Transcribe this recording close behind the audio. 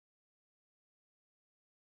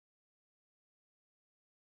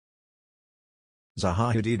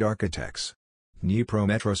Zaha Hadid Architects. Dnipro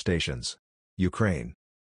Metro Stations. Ukraine.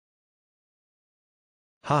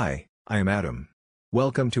 Hi, I am Adam.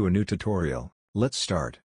 Welcome to a new tutorial. Let's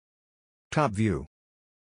start. Top view.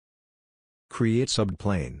 Create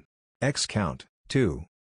subplane. X count, 2.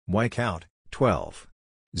 Y count, 12.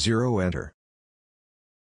 0 enter.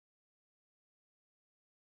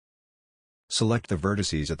 Select the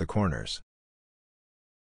vertices at the corners.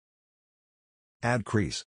 Add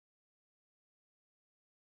crease.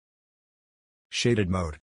 Shaded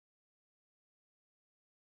mode.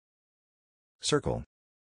 Circle.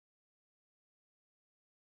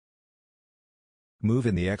 Move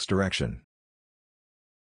in the X direction.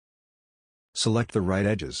 Select the right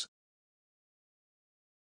edges.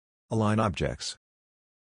 Align objects.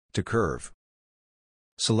 To curve.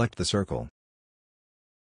 Select the circle.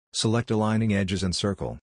 Select aligning edges and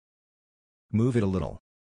circle. Move it a little.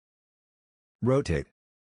 Rotate.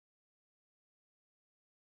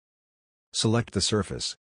 Select the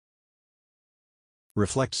surface.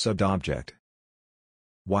 Reflect sub-object.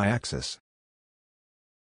 Y-axis.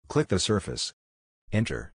 Click the surface.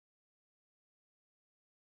 Enter.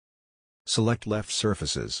 Select left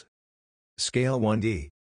surfaces. Scale 1D.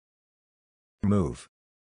 Move.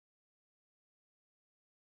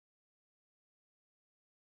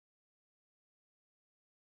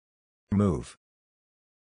 Move.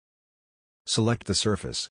 Select the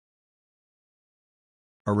surface.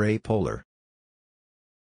 Array polar.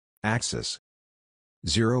 Axis.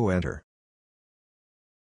 0 enter.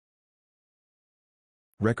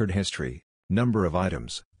 Record history, number of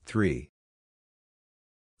items, 3.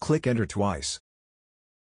 Click enter twice.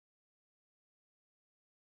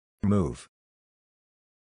 Move.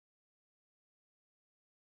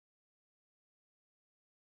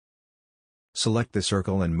 Select the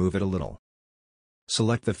circle and move it a little.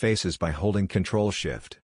 Select the faces by holding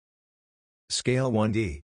Ctrl-Shift. Scale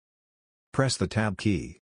 1D. Press the Tab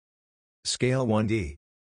key. Scale 1D.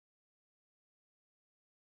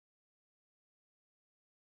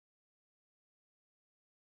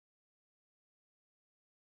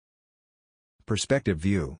 Perspective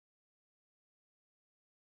view.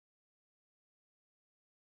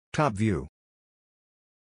 Top view.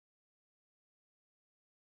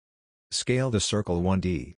 Scale the circle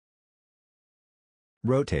 1D.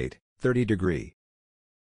 Rotate, 30 degree.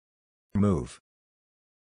 Move.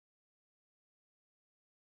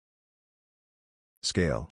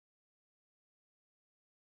 Scale.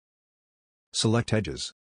 Select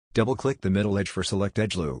edges. Double-click the middle edge for select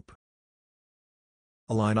edge loop.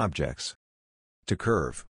 Align objects. To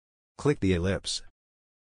curve. Click the ellipse.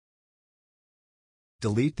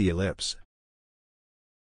 Delete the ellipse.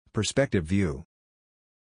 Perspective view.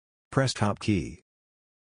 Press Top key.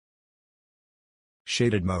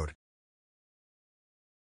 Shaded mode.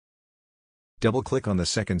 Double-click on the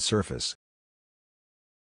second surface.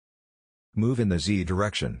 Move in the Z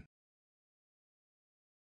direction.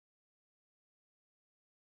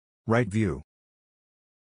 Right view.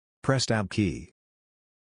 Press Tab key.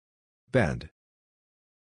 Bend.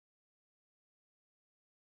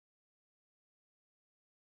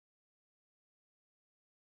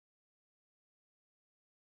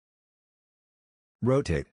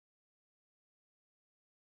 Rotate.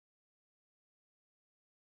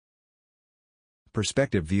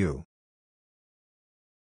 Perspective view.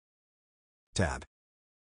 Tab.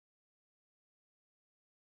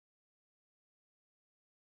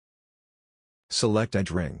 Select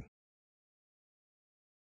edge ring.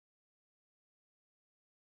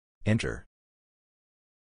 Enter.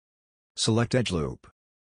 Select edge loop.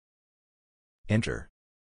 Enter.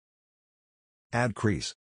 Add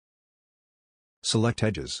crease. Select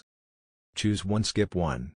edges. Choose one, skip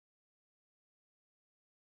one.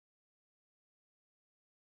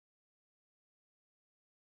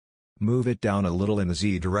 Move it down a little in the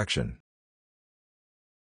Z direction.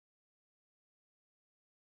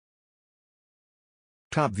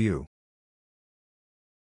 Top view.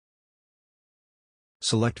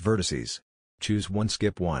 Select vertices. Choose one,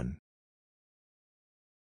 skip one.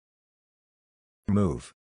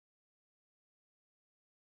 Move.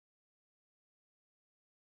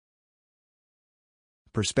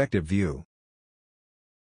 Perspective view.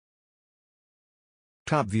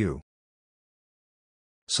 Top view.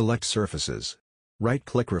 Select surfaces.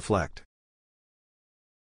 Right-click reflect.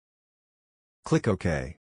 Click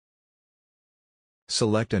OK.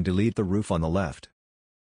 Select and delete the roof on the left.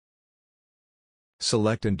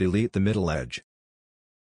 Select and delete the middle edge.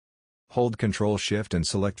 Hold Ctrl-Shift and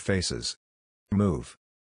select faces. Move.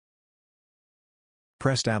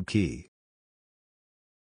 Press Tab key.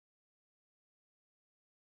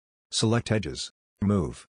 Select edges.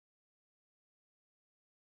 Move.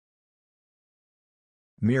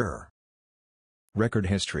 Mirror. Record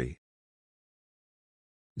history.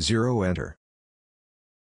 0 enter.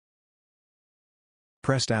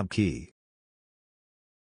 Press Tab key.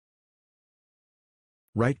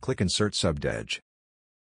 Right-click insert subedge.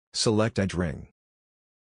 Select edge ring.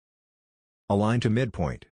 Align to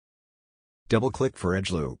midpoint. Double-click for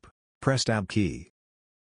edge loop. Press Tab key.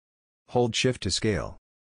 Hold Shift to scale.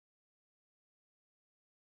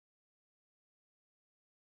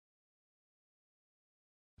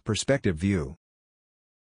 Perspective view.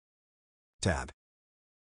 Tab.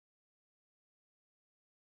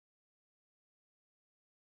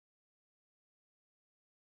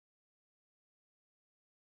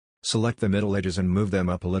 Select the middle edges and move them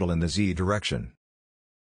up a little in the Z direction.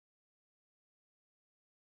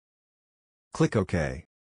 Click OK.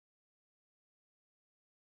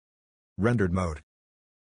 Rendered mode.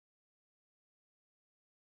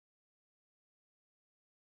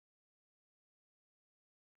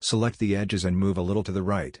 Select the edges and move a little to the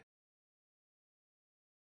right.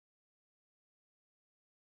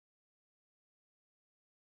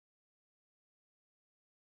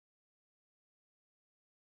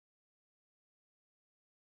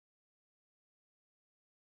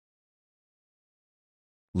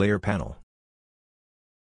 Layer panel.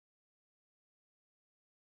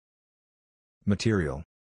 Material.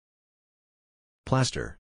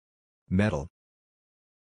 Plaster. Metal.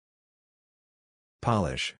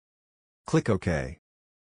 Polish. Click OK.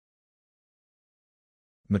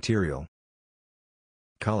 Material.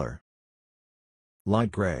 Color.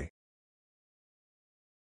 Light gray.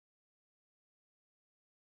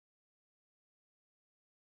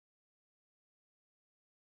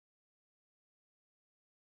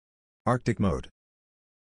 Arctic mode.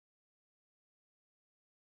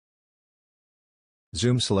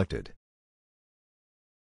 Zoom selected.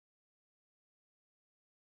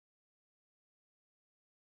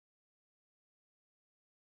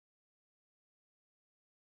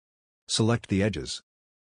 Select the edges.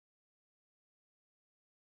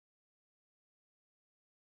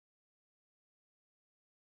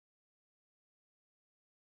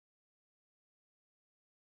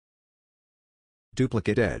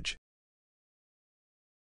 Duplicate edge.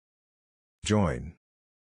 Join.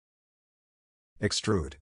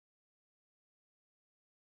 Extrude.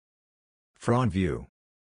 Front view.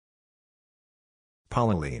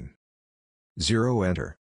 Polyline. 0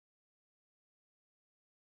 enter.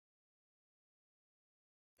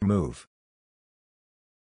 Move.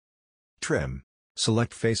 Trim.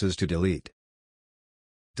 Select faces to delete.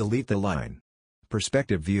 Delete the line.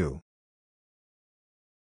 Perspective view.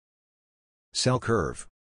 Cell curve.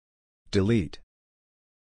 Delete.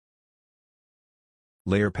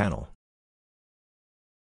 Layer panel.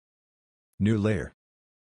 New layer.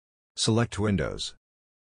 Select Windows.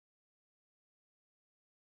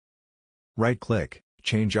 Right-click,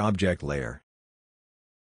 change object layer.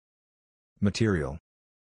 Material.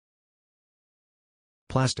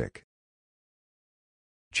 Plastic.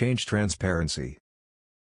 Change transparency.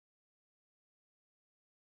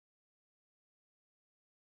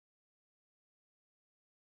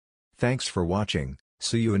 Thanks for watching,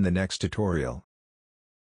 see you in the next tutorial.